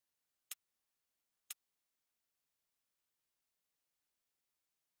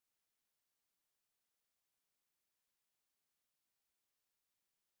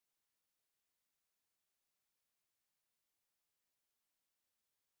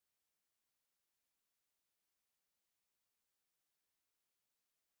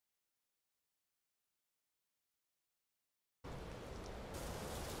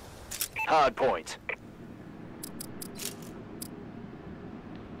hard point.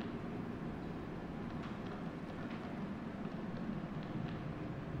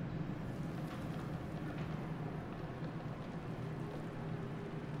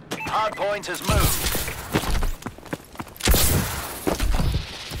 Hard point has moved.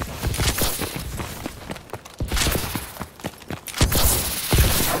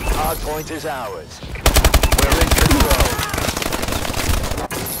 Hard point is ours. We're in control.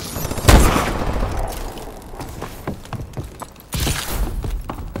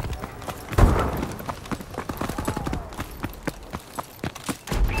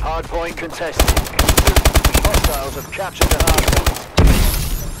 Hard point contested. Hostiles have captured the hard point.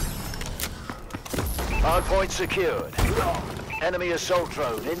 Hard point secured. Enemy assault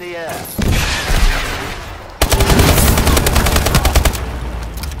drone in the air.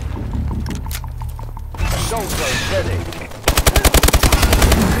 Assault drone ready.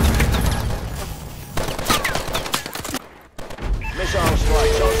 Missile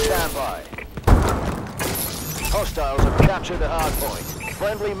strikes on standby. Hostiles have captured the hard point.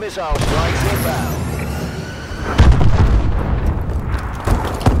 Friendly missile strikes inbound.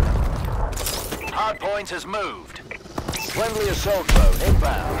 Hard point has moved. Friendly assault drone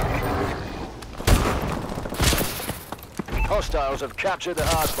inbound. Hostiles have captured the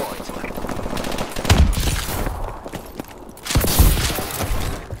hard point.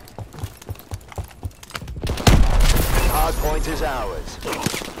 Hard point is ours.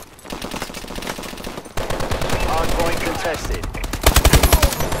 Hard point contested.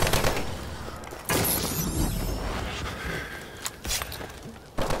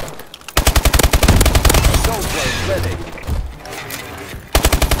 Assault drone ready.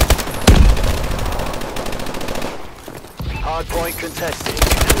 Hard point contested.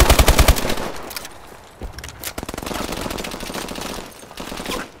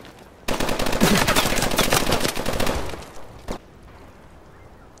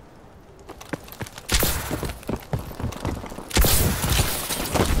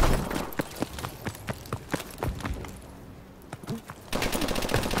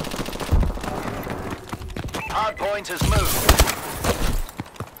 Hard point has moved.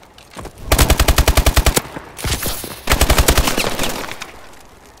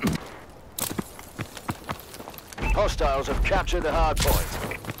 Hostiles have captured the hard point.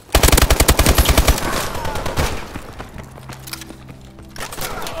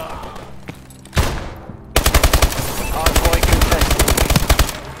 Hard point contested.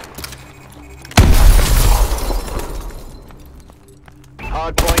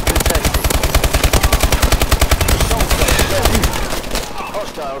 Hard point contested. Assault drone ready.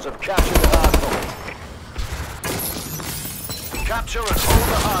 Hostiles have captured the hard point. Capture and hold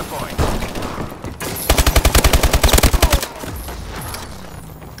the hard point.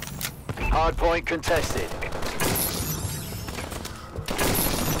 Hard point contested.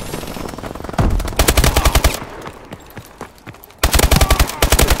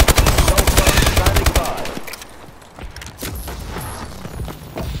 Assault drone standing by.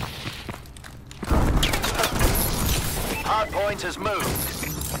 Hard point has moved.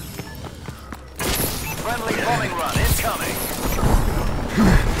 Friendly bombing run incoming.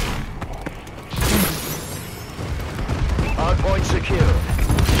 Hard point secured.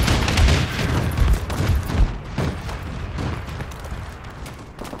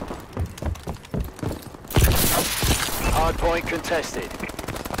 Hard point contested.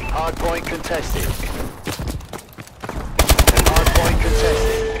 Hard point contested. Hard point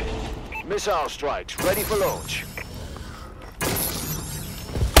contested. Missile strikes ready for launch.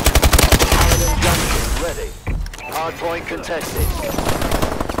 Paladin Junction ready. Hard point contested.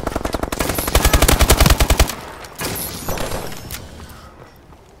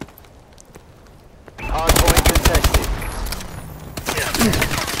 Hard point contested.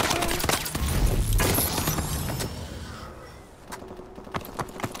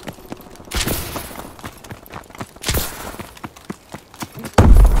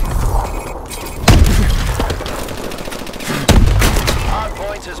 Hard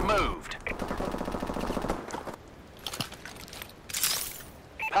point has moved.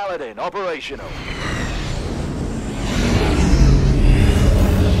 Paladin operational.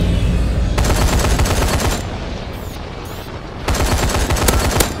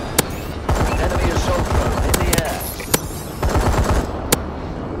 Enemy assault drone in the air.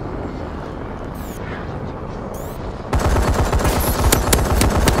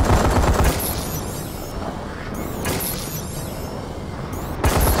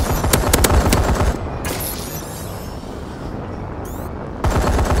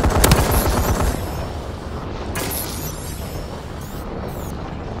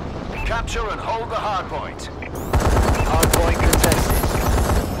 Capture and hold the hard point. Hard point contested.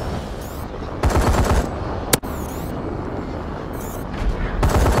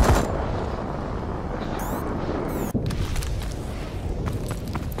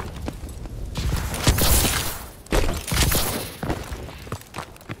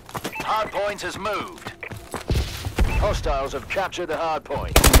 Hard point has moved. Hostiles have captured the hard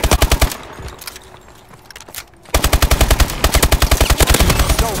point.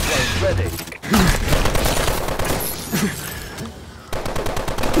 Assault plane ready.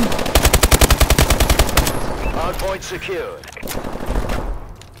 Hard point secured.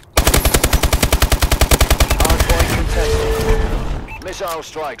 Hard point contested. Missile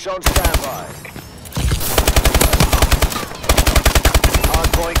strikes on standby. Hard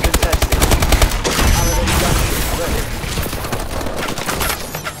point contested. Paladin gunship ready.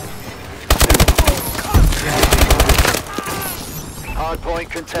 Hard point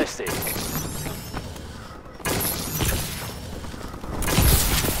contested.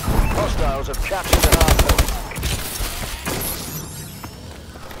 Hostiles have captured the hard point.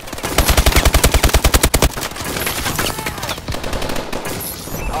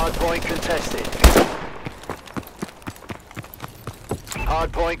 Hard point contested.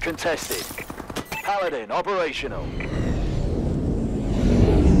 Hard point contested. Paladin operational.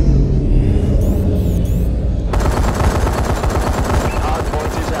 Hard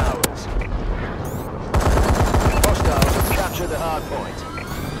point is ours. Hostiles have captured the hard point.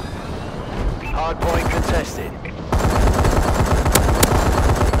 Hard point contested.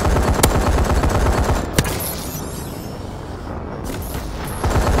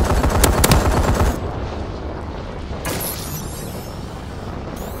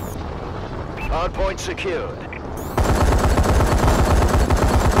 Hard point secured.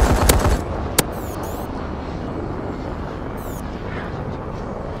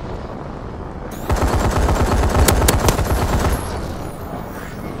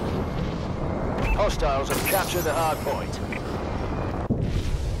 Hostiles have captured the hard point.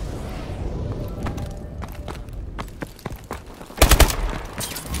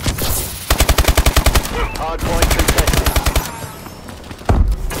 Hard point contested.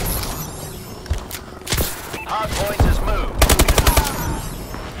 Hard point has moved.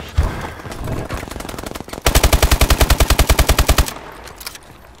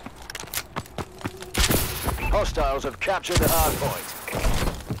 Hostiles have captured the hard point.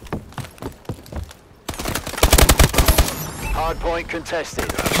 Hard point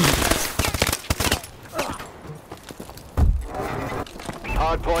contested.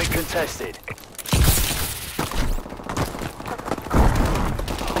 Hard point contested.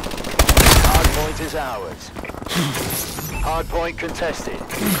 Hard point is ours. Hard point contested.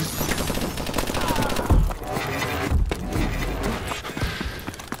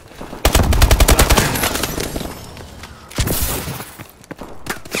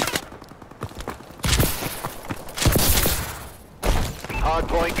 Hard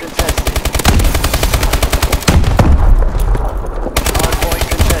point contested. Hard point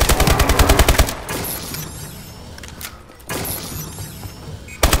contested.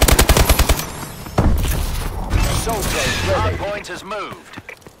 Assault plane ready. Hard point has moved.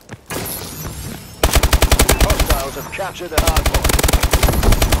 Hostiles have captured the hard point.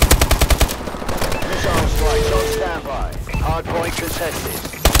 Missile strikes on standby. Hard point contested.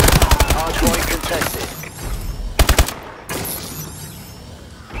 Hard point contested.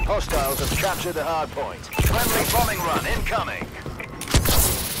 Hostiles have captured the hard point. Friendly bombing run incoming.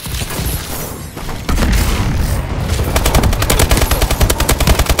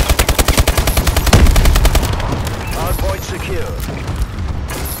 Hard point secured.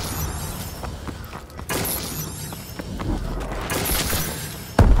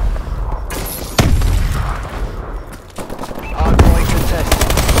 Hard point contested.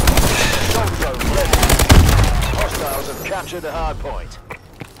 Assault drone ready. Hostiles have captured the hard point.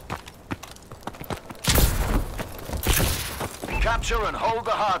 Capture and hold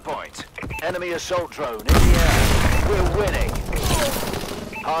the hard point. Enemy assault drone in the air. We're winning.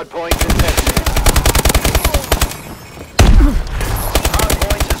 Hard point contested. Hard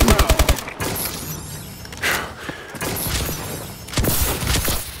point has moved.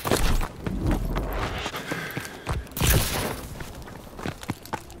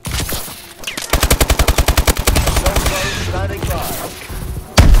 Assault drone standing by.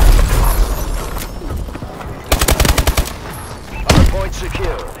 Point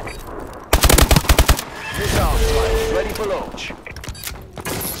secured. Missile strikes ready for launch.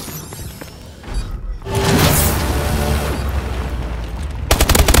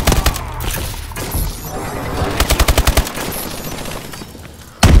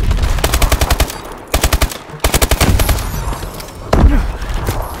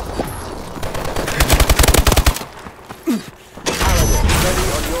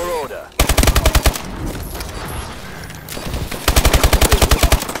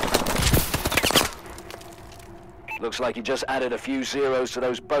 Looks like you just added a few zeros to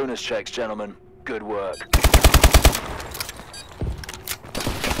those bonus checks, gentlemen. Good work.